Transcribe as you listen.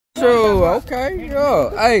True. Okay. Yeah.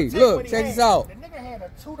 Hey, look. Check this out. The nigga had a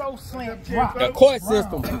two-door slant drop. The court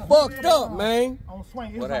system fucked up, man. On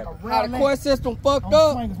swing. What happened? How the court system fucked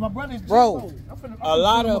up, bro? A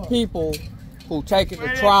lot of people who take it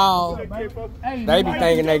to trial, they be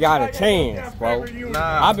thinking they got a chance, bro.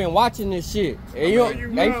 Nah. I've been watching this shit.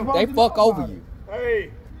 And they fuck over you.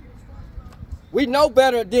 We know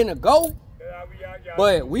better than to go,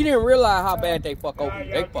 but we didn't realize how bad they fuck over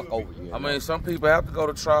you. They fuck over you. I mean, some people have to go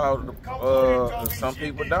to trial, and some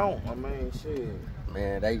people don't. I mean, shit.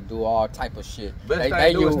 Man, they do all type of shit. Best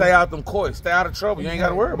thing do is stay out them courts. Stay out of trouble. You ain't got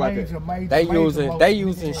to worry about that. They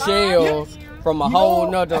using shells from a whole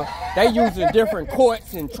nother. They using different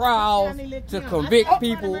courts and trials to convict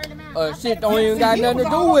people. Shit don't even got nothing to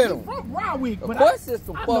do with them. The court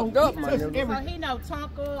system fucked up, man. So he know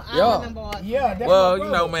Tonka. Yeah. Well, you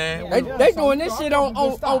know, man. They doing this shit on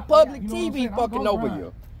public TV, fucking over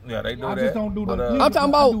you. Yeah, they do that. I'm talking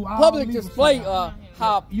about public display of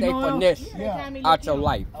how they finesse out your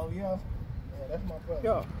life. Oh, yeah. That's my brother.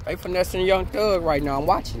 Yeah, they finessing Young Thug right now. I'm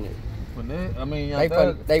watching it. I mean,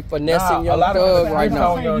 they finessing Young Thug right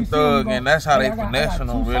now. Young Thug, and that's how they finessing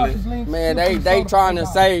them, really. Man, they trying to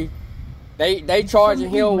say they charging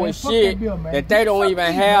him with shit that they don't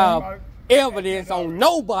even have evidence on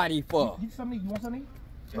nobody for. You want something?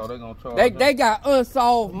 So they gonna charge they got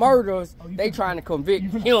unsolved murders. They trying to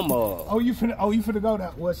convict him of. Oh, you finna go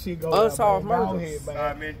down? What shit go? Unsolved murders.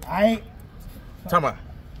 I ain't. Come on.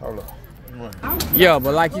 Hold up. Yeah,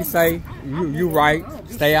 but like you say, you right.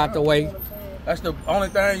 Stay out the way. That's the only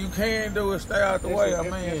thing you can do is stay out the way. I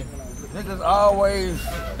mean, niggas always.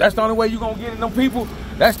 That's the only way you gonna get in them people.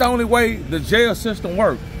 That's the only way the jail system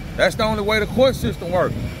works. That's the only way the court system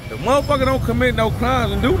works. If motherfucker don't commit no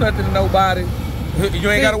crimes and do nothing to nobody, you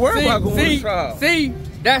ain't got to worry about going to trial. See,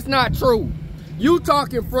 that's not true. You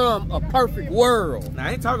talking from a perfect world. Nah,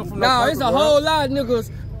 I ain't talking from no perfect it's a whole lot of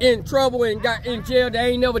niggas in trouble and got in jail. They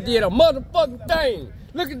ain't never did a motherfucking thing.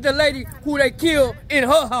 Look at the lady who they killed in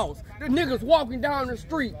her house. The niggas walking down the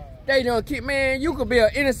street. They done kill. Man, you could be an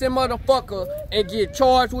innocent motherfucker and get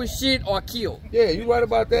charged with shit or killed. Yeah, you right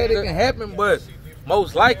about that. It can happen, but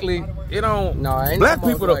most likely, it don't. No, ain't black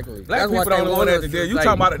no people don't. Black people don't want that to deal. You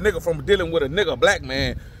talking about a nigga from dealing with a nigga black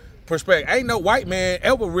man perspective. Ain't no white man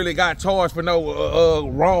ever really got charged for no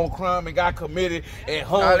wrong crime and got committed and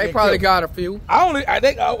hung. Nah, they probably got a few.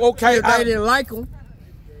 Okay. If they didn't like them.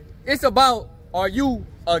 It's about, are you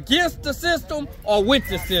against the system or with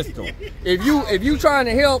the system? If you trying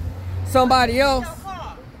to help somebody else,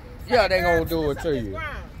 yeah, they gonna do it to you.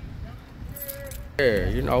 Yeah,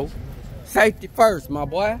 you know. Safety first, my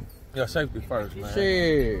boy. Yeah, safety first, man.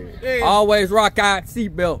 Shit. Yeah. Always rock out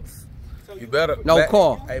seatbelts. You better. No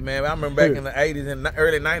car. Hey, man, I remember back in the 80s and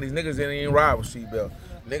early 90s, niggas didn't even ride with seatbelts.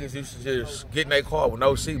 Niggas used to just get in their car with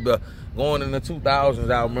no seatbelt. Going in the 2000s,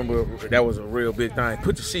 I remember that was a real big thing.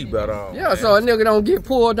 Put your seatbelt on. Yeah, man. So a nigga don't get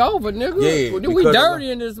pulled over, nigga. Yeah, we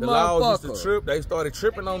dirty in this the motherfucker. Laws used to trip. They started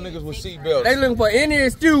tripping on niggas with seatbelts. They looking for any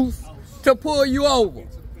excuse to pull you over.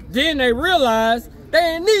 Then they realize they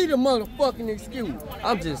ain't need a motherfucking excuse.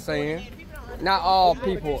 I'm just saying, not all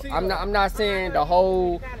people. I'm not saying the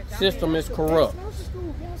whole system is corrupt.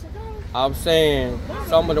 I'm saying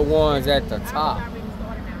some of the ones at the top.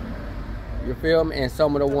 You feel me? And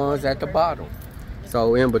some of the ones at the bottom.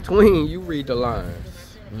 So in between, you read the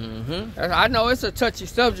lines. I know it's a touchy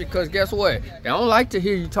subject because guess what? They don't like to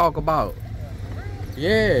hear you talk about.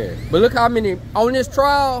 Yeah, but look how many on this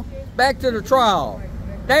trial. Back to the trial.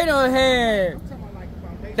 They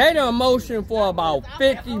done motioned for about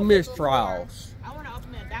 50 mistrials.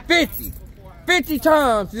 50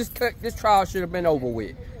 times this trial should have been over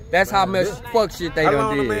with. That's how much fuck shit they done did. How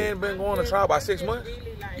long the man been going to trial? About 6 months?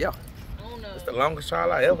 Yeah. It's the longest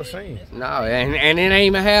trial I ever seen. No, and it ain't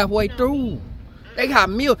even halfway through. They got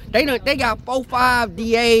they got 4-5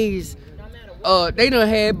 DAs. They done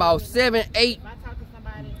had about 7-8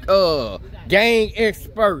 gang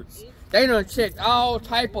experts. They done checked all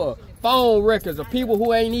type of phone records of people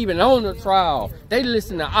who ain't even on the trial. They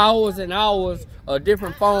listen to hours and hours of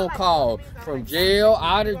different phone calls from jail,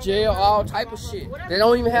 out of jail, all type of shit. They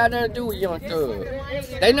don't even have nothing to do with Young Thug.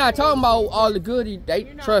 They not talking about all the goodies. They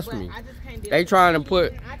trust me. They trying to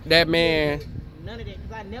put that man.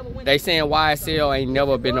 They saying YSL ain't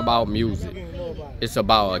never been about music. It's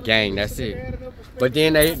about a gang. That's it. But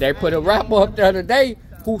then they put a rapper up there today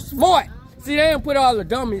who's smart. See, they didn't put all the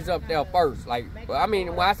dummies up there first. Like, I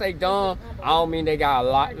mean, when I say dumb, I don't mean they got a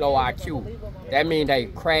lot low IQ. That mean they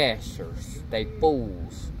crashers. They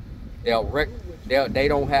fools. They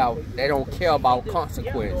don't care about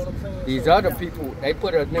consequences. These other people, they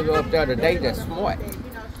put a nigga up there today that's smart.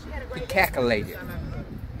 He calculated.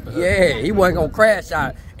 Yeah, he wasn't gonna crash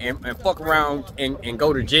out and fuck around and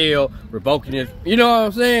go to jail, revoking his. You know what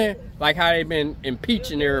I'm saying? Like how they been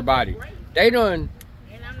impeaching everybody. They done.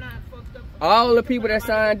 All the people that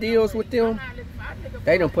signed deals with them,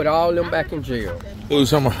 they done put all them back in jail. Who's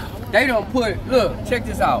talking about? They done put. Look, check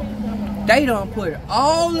this out. They done put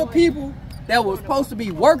all the people that was supposed to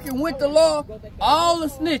be working with the law, all the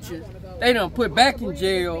snitches, they done put back in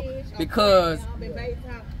jail because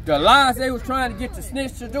the lies they was trying to get the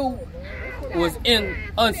snitch to do was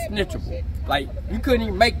unsnitchable. Like, you couldn't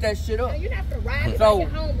even make that shit up. So,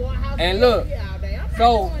 and look,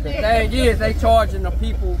 so the thing is, they charging the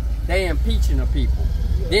people, they impeaching the people.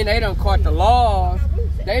 Then they done caught the laws.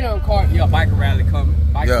 They done caught, biker rally coming.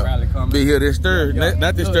 Biker rally coming. Be here this Thursday,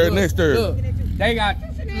 not this Thursday, next Thursday.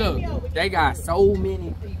 Look, they got so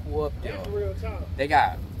many people up there. They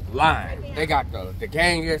got line. They got the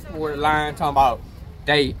gang export line talking about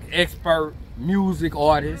they expert music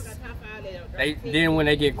artists. Then when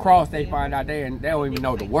they get crossed, they find out they don't even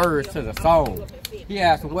know the words to the song. He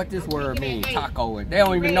asked them what this word means, taco, and they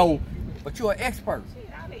don't even know, but you're an expert.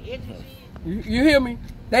 You hear me?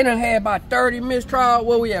 They done had about 30 mistrial.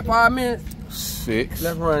 What we at, 5 minutes? 6.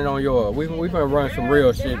 Let's run it on yours. We gonna run some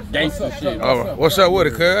real shit, gangster shit. All right. What's up with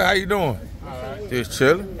it, cuz? How you doing? Just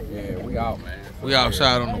chilling. Yeah, we out, man. We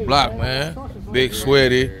outside on the block, man. Big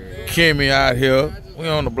Sweaty, Kimmy out here. We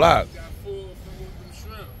on the block.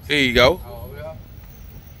 Here you go.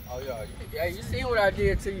 Oh yeah. You see what I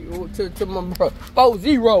did to my bro?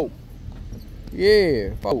 4-0.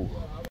 Yeah. 4.